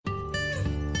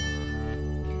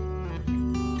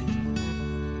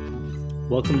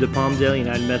Welcome to Palmdale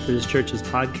United Methodist Church's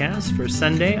podcast for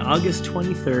Sunday, August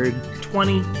 23rd,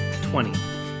 2020.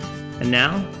 And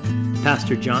now,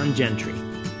 Pastor John Gentry.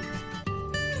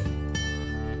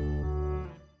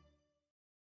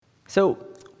 So,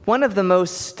 one of the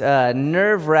most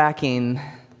nerve-wracking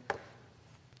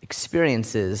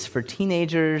experiences for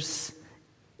teenagers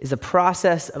is the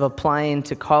process of applying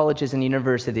to colleges and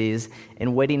universities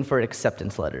and waiting for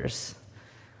acceptance letters.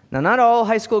 Now, not all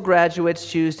high school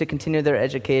graduates choose to continue their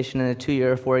education in a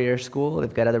 2-year or 4-year school.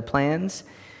 They've got other plans.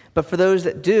 But for those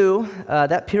that do,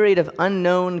 that period of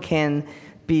unknown can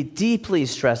be deeply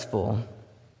stressful.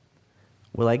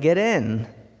 Will I get in?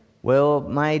 Will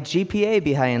my GPA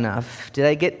be high enough?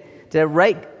 Did I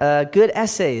write good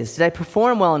essays? Did I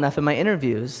perform well enough in my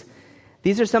interviews?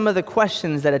 These are some of the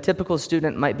questions that a typical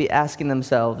student might be asking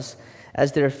themselves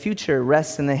as their future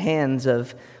rests in the hands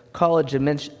of college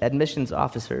admissions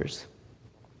officers.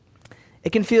 It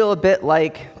can feel a bit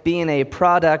like being a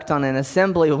product on an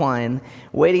assembly line,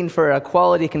 waiting for a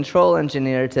quality control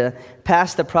engineer to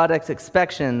pass the product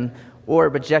inspection or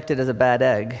reject it as a bad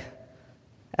egg.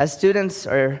 As students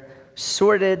are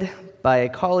sorted by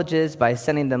colleges by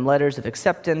sending them letters of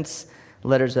acceptance,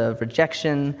 letters of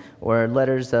rejection, or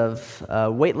letters of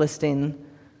waitlisting,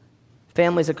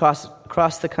 families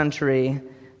across the country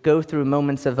go through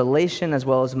moments of elation as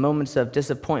well as moments of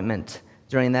disappointment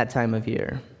during that time of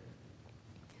year.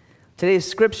 Today's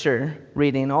scripture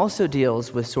reading also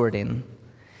deals with sorting.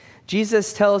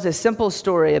 Jesus tells a simple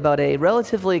story about a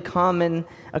relatively common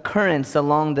occurrence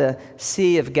along the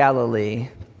Sea of Galilee.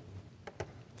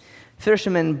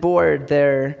 Fishermen board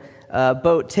their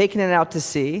boat, taking it out to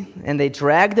sea, and they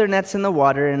drag their nets in the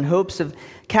water in hopes of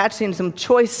catching some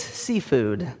choice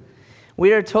seafood.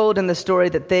 We are told in the story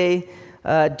that they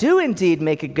do indeed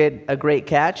make a great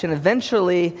catch and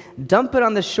eventually dump it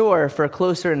on the shore for a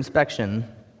closer inspection.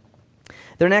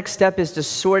 Their next step is to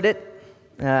sort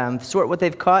what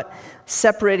they've caught,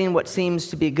 separating what seems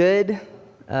to be good,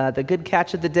 the good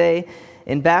catch of the day,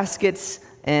 in baskets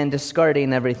and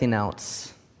discarding everything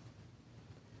else.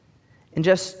 In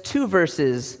just 2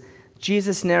 verses,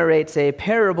 Jesus narrates a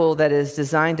parable that is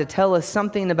designed to tell us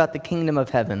something about the kingdom of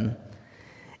heaven.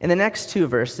 In the next 2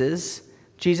 verses,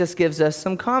 Jesus gives us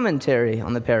some commentary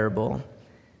on the parable.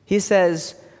 He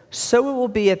says, "So it will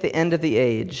be at the end of the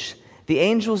age. The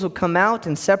angels will come out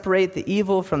and separate the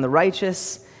evil from the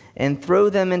righteous and throw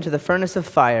them into the furnace of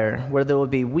fire, where there will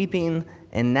be weeping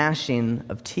and gnashing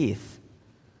of teeth."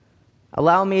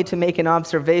 Allow me to make an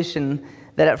observation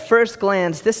that at first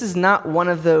glance, this is not one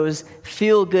of those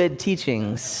feel-good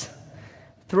teachings.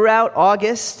 Throughout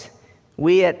August,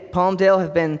 we at Palmdale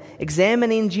have been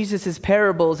examining Jesus'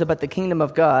 parables about the kingdom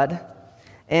of God,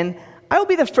 and I will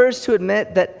be the first to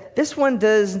admit that this one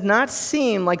does not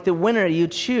seem like the winner you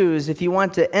choose if you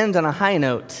want to end on a high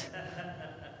note.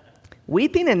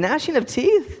 Weeping and gnashing of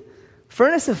teeth?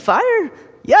 Furnace of fire?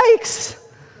 Yikes!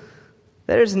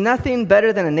 There's nothing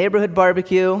better than a neighborhood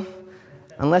barbecue,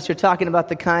 unless you're talking about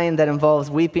the kind that involves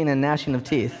weeping and gnashing of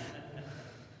teeth.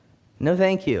 No,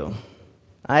 thank you.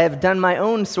 I have done my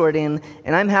own sorting,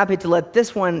 and I'm happy to let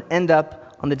this one end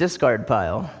up on the discard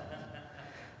pile.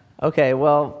 Okay,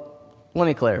 well, let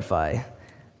me clarify.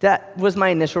 That was my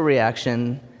initial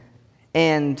reaction,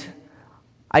 and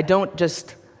I don't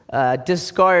just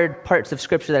discard parts of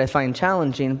Scripture that I find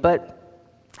challenging, but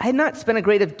I had not spent a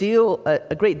great deal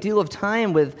of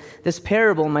time with this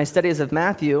parable in my studies of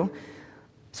Matthew,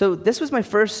 so this was my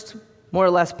first, more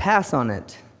or less, pass on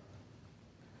it.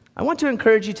 I want to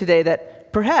encourage you today that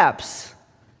perhaps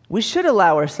we should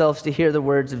allow ourselves to hear the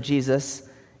words of Jesus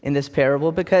in this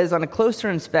parable, because on a closer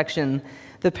inspection,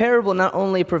 the parable not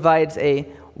only provides a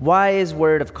wise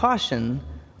word of caution,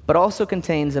 but also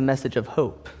contains a message of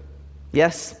hope.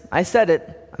 Yes, I said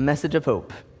it, a message of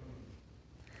hope.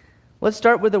 Let's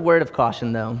start with the word of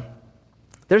caution, though.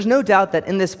 There's no doubt that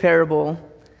in this parable,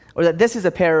 or that this is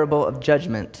a parable of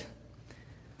judgment.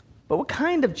 But what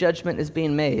kind of judgment is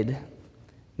being made?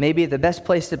 Maybe the best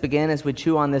place to begin as we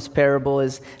chew on this parable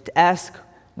is to ask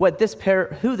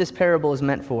who this parable is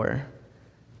meant for.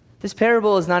 This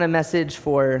parable is not a message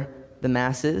for the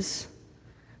masses.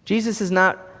 Jesus is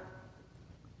not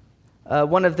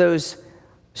one of those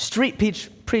street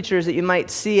preachers that you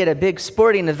might see at a big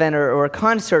sporting event or a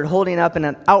concert holding up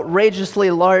an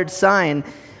outrageously large sign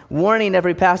warning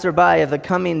every passerby of the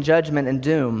coming judgment and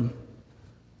doom.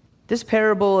 This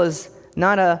parable is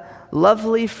not a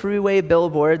lovely freeway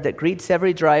billboard that greets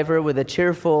every driver with a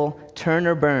cheerful turn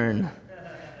or burn.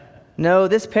 No,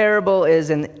 this parable is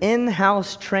an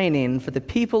in-house training for the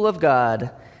people of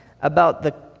God about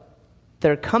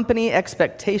their company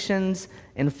expectations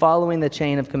in following the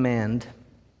chain of command.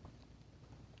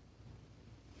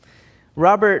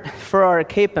 Robert Farrar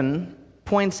Capon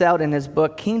points out in his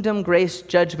book, Kingdom, Grace,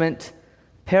 Judgment,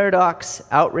 Paradox,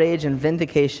 Outrage, and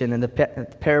Vindication in the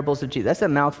Parables of Jesus. That's a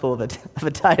mouthful of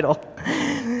a title.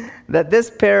 That this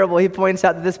parable, he points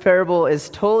out that this parable is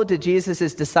told to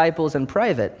Jesus' disciples in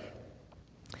private.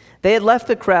 They had left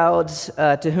the crowds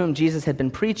to whom Jesus had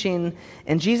been preaching,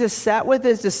 and Jesus sat with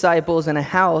his disciples in a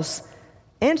house,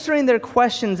 answering their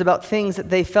questions about things that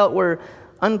they felt were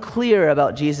unclear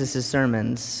about Jesus'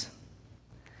 sermons.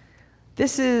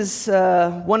 This is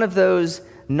one of those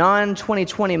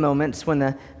non-2020 moments when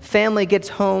the family gets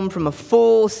home from a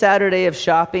full Saturday of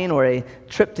shopping or a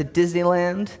trip to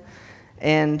Disneyland,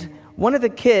 and one of the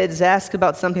kids asks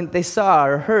about something that they saw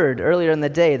or heard earlier in the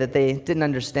day that they didn't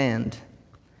understand.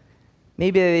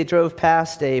 Maybe they drove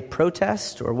past a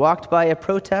protest or walked by a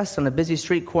protest on a busy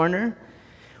street corner.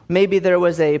 Maybe there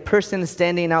was a person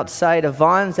standing outside of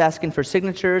Vaughn's asking for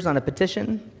signatures on a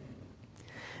petition.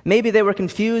 Maybe they were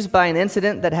confused by an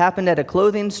incident that happened at a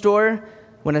clothing store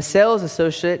when a sales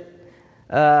associate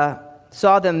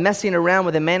saw them messing around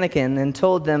with a mannequin and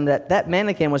told them that that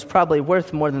mannequin was probably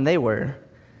worth more than they were.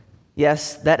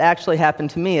 Yes, that actually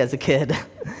happened to me as a kid.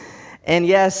 And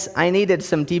yes, I needed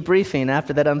some debriefing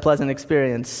after that unpleasant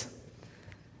experience.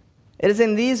 It is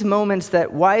in these moments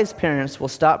that wise parents will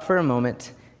stop for a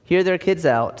moment, hear their kids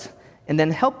out, and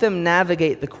then help them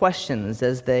navigate the questions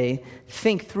as they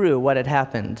think through what had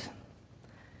happened.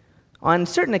 On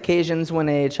certain occasions when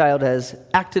a child has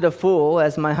acted a fool,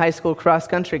 as my high school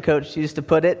cross-country coach used to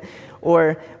put it,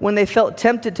 or when they felt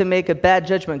tempted to make a bad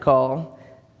judgment call,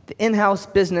 the in-house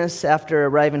business after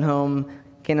arriving home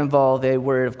can involve a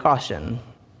word of caution.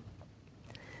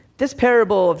 This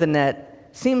parable of the net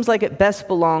seems like it best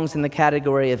belongs in the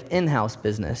category of in-house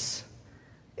business.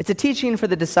 It's a teaching for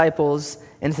the disciples,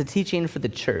 and it's a teaching for the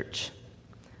church.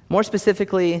 More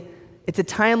specifically, it's a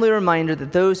timely reminder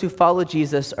that those who follow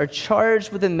Jesus are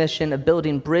charged with the mission of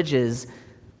building bridges,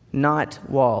 not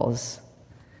walls.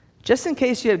 Just in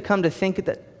case you had come to think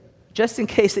that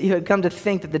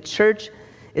the church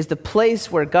is the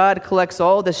place where God collects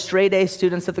all the straight-A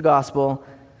students of the gospel,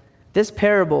 this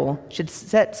parable should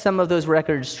set some of those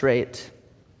records straight.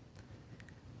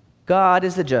 God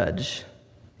is the judge,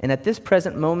 and at this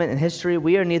present moment in history,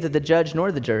 we are neither the judge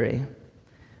nor the jury.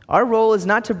 Our role is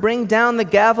not to bring down the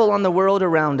gavel on the world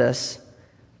around us.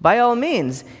 By all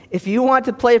means, if you want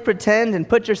to play pretend and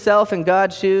put yourself in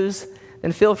God's shoes,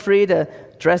 then feel free to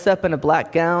dress up in a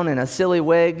black gown and a silly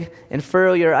wig and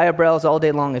furrow your eyebrows all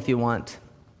day long if you want.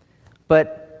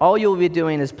 But all you'll be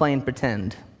doing is playing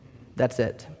pretend. That's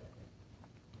it.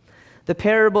 The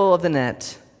parable of the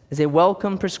net is a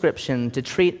welcome prescription to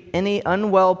treat any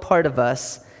unwell part of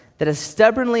us that has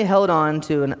stubbornly held on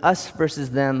to an us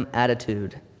versus them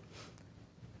attitude.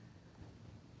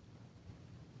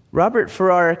 Robert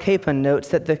Farrar Capon notes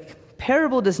that the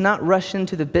parable does not rush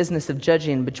into the business of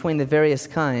judging between the various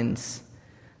kinds.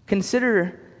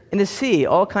 Consider in the sea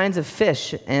all kinds of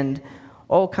fish and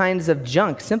all kinds of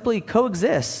junk simply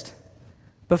coexist.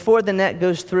 Before the net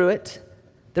goes through it,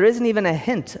 there isn't even a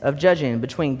hint of judging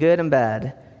between good and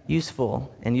bad,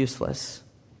 useful and useless.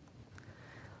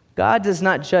 God does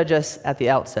not judge us at the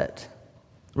outset.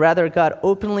 Rather, God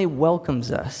openly welcomes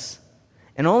us,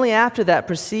 and only after that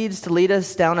proceeds to lead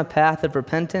us down a path of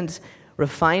repentance,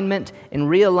 refinement, and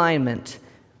realignment,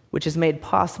 which is made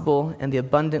possible in the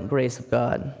abundant grace of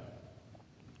God.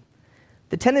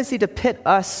 The tendency to pit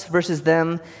us versus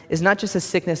them is not just a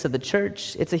sickness of the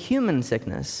church, it's a human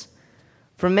sickness.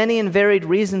 For many and varied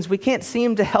reasons, we can't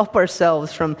seem to help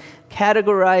ourselves from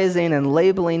categorizing and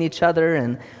labeling each other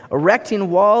and erecting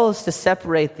walls to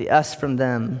separate the us from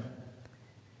them.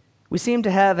 We seem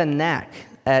to have a knack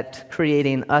at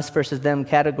creating us versus them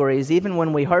categories even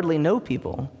when we hardly know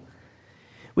people.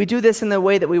 We do this in the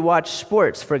way that we watch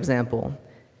sports, for example.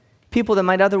 People that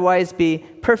might otherwise be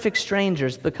perfect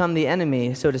strangers become the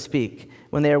enemy, so to speak,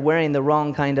 when they are wearing the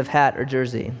wrong kind of hat or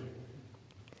jersey.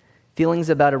 Feelings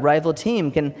about a rival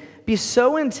team can be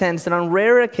so intense that on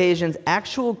rare occasions,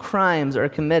 actual crimes are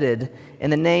committed in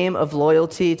the name of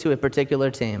loyalty to a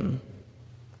particular team.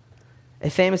 A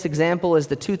famous example is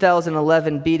the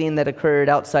 2011 beating that occurred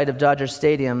outside of Dodger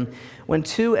Stadium when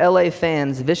 2 LA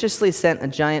fans viciously sent a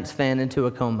Giants fan into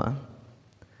a coma.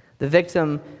 The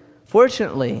victim,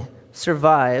 fortunately,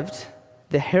 survived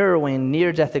the harrowing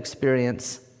near-death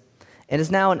experience and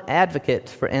is now an advocate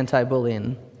for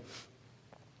anti-bullying.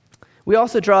 We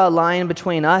also draw a line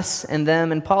between us and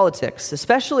them in politics,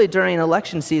 especially during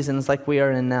election seasons like we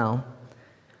are in now.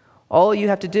 All you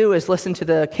have to do is listen to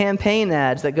the campaign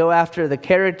ads that go after the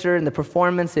character and the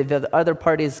performance of the other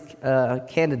party's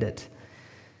candidate.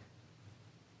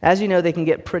 As you know, they can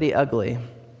get pretty ugly.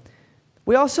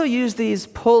 We also use these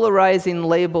polarizing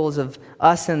labels of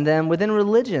us and them within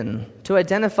religion to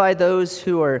identify those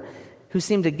who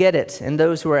seem to get it and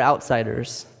those who are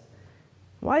outsiders.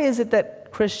 Why is it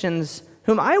that Christians,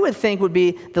 whom I would think would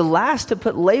be the last to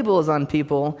put labels on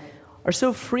people, are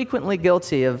so frequently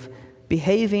guilty of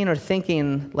behaving or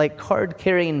thinking like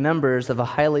card-carrying members of a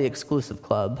highly exclusive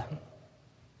club?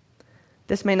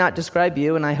 This may not describe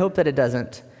you, and I hope that it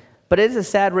doesn't, but it is a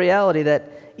sad reality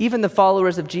that even the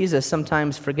followers of Jesus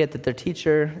sometimes forget that their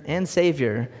teacher and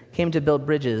Savior came to build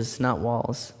bridges, not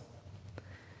walls.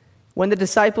 When the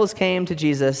disciples came to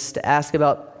Jesus to ask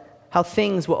about how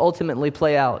things will ultimately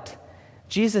play out,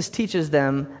 Jesus teaches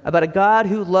them about a God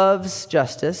who loves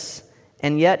justice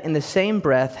and yet in the same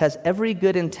breath has every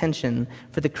good intention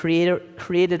for the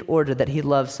created order that he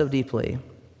loves so deeply.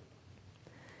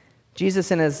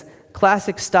 Jesus, in his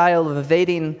classic style of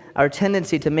evading our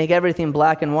tendency to make everything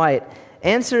black and white,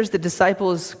 answers the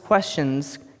disciples'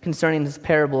 questions concerning this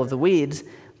parable of the weeds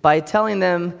by telling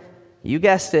them, you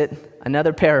guessed it,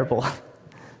 another parable.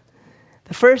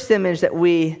 The first image that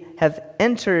would have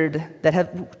entered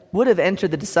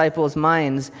the disciples'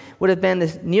 minds would have been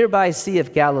the nearby Sea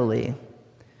of Galilee,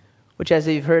 which, as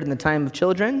you've heard in the time of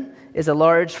children, is a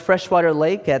large freshwater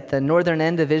lake at the northern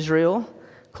end of Israel,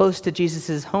 close to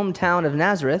Jesus' hometown of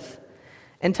Nazareth,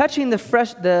 and touching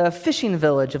the fishing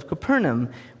village of Capernaum,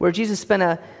 where Jesus spent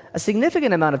a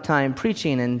significant amount of time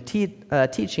preaching and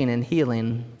teaching and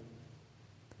healing.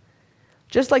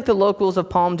 Just like the locals of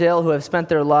Palmdale who have spent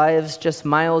their lives just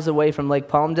miles away from Lake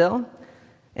Palmdale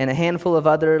and a handful of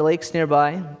other lakes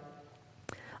nearby,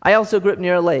 I also grew up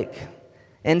near a lake.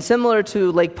 And similar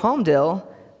to Lake Palmdale,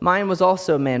 mine was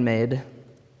also man-made.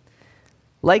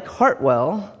 Lake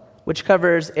Hartwell, which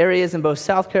covers areas in both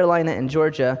South Carolina and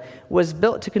Georgia, was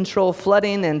built to control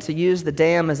flooding and to use the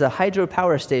dam as a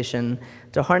hydropower station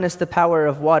to harness the power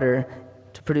of water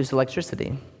to produce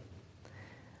electricity.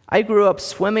 I grew up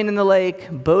swimming in the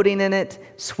lake, boating in it,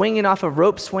 swinging off of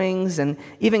rope swings, and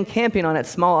even camping on its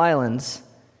small islands.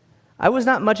 I was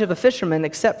not much of a fisherman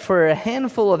except for a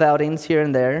handful of outings here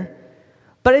and there,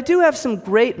 but I do have some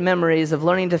great memories of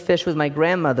learning to fish with my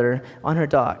grandmother on her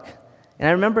dock. And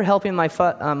I remember helping my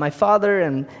father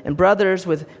and brothers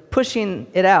with pushing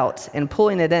it out and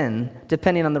pulling it in,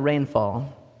 depending on the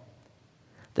rainfall.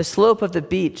 The slope of the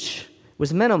beach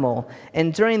was minimal,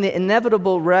 and during the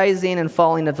inevitable rising and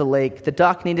falling of the lake, the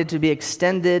dock needed to be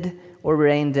extended or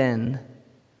reined in.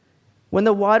 When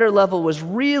the water level was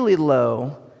really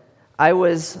low, I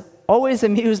was always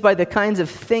amused by the kinds of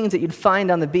things that you'd find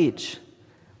on the beach.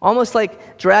 Almost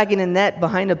like dragging a net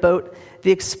behind a boat,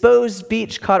 the exposed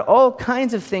beach caught all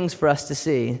kinds of things for us to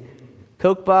see.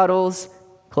 Coke bottles,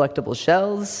 collectible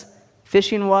shells,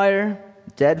 fishing wire,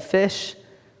 dead fish,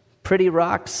 pretty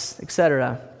rocks,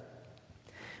 etc.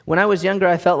 When I was younger,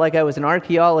 I felt like I was an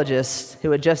archaeologist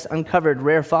who had just uncovered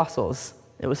rare fossils.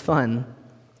 It was fun.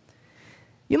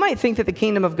 You might think that the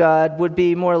kingdom of God would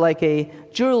be more like a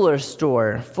jeweler's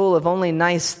store full of only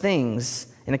nice things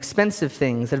and expensive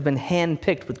things that have been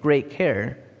hand-picked with great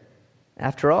care.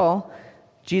 After all,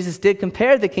 Jesus did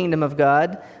compare the kingdom of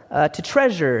God to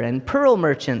treasure and pearl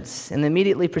merchants in the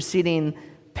immediately preceding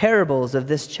parables of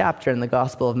this chapter in the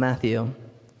Gospel of Matthew.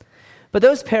 But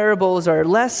those parables are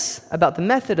less about the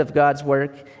method of God's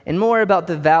work and more about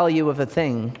the value of a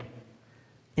thing.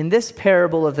 In this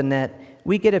parable of the net,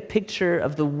 we get a picture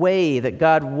of the way that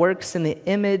God works in the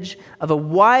image of a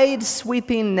wide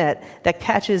sweeping net that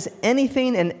catches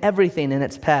anything and everything in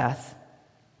its path.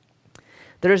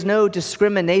 There is no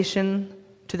discrimination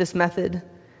to this method.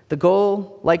 The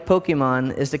goal, like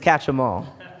Pokemon, is to catch them all.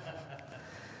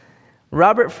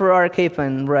 Robert Farrar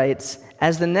Capon writes,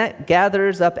 as the net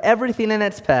gathers up everything in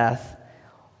its path,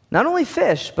 not only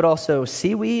fish, but also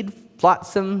seaweed,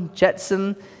 flotsam,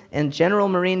 jetsam, and general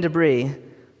marine debris,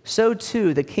 so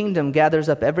too the kingdom gathers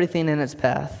up everything in its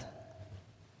path.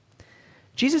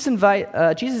 Jesus'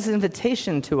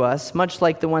 invitation to us, much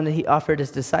like the one that he offered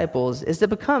his disciples, is to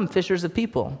become fishers of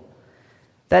people.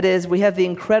 That is, we have the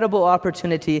incredible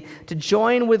opportunity to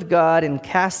join with God in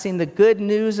casting the good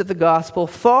news of the gospel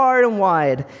far and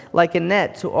wide like a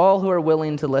net to all who are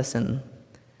willing to listen.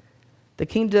 The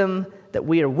kingdom that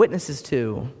we are witnesses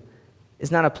to is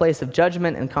not a place of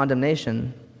judgment and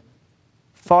condemnation.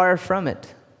 Far from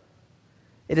it.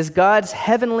 It is God's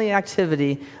heavenly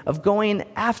activity of going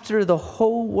after the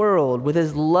whole world with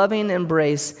his loving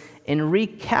embrace and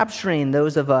recapturing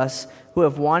those of us who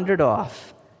have wandered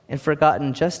off and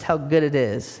forgotten just how good it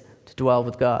is to dwell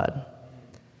with God.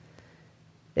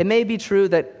 It may be true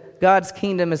that God's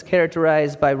kingdom is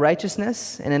characterized by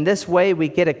righteousness, and in this way we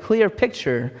get a clear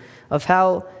picture of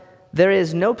how there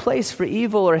is no place for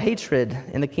evil or hatred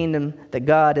in the kingdom that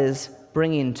God is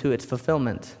bringing to its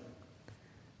fulfillment.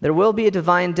 There will be a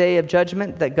divine day of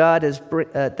judgment that God is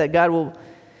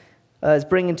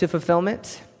bringing to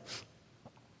fulfillment,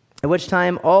 at which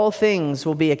time all things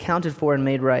will be accounted for and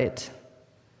made right.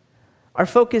 Our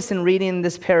focus in reading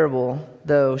this parable,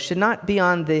 though, should not be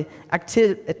on the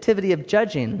activity of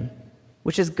judging,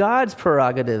 which is God's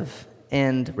prerogative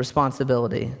and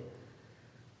responsibility,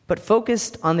 but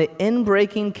focused on the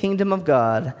inbreaking kingdom of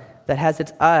God that has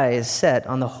its eyes set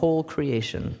on the whole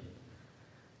creation.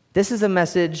 This is a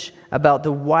message about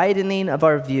the widening of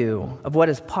our view of what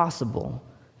is possible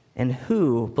and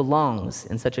who belongs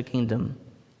in such a kingdom.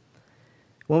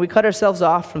 When we cut ourselves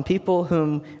off from people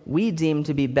whom we deem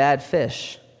to be bad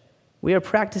fish, we are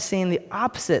practicing the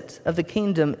opposite of the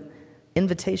kingdom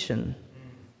invitation.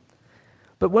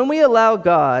 But when we allow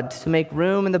God to make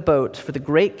room in the boat for the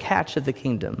great catch of the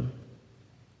kingdom,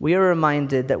 we are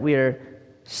reminded that we are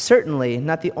certainly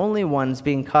not the only ones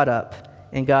being caught up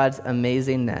in God's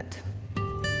amazing net.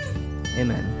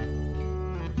 Amen.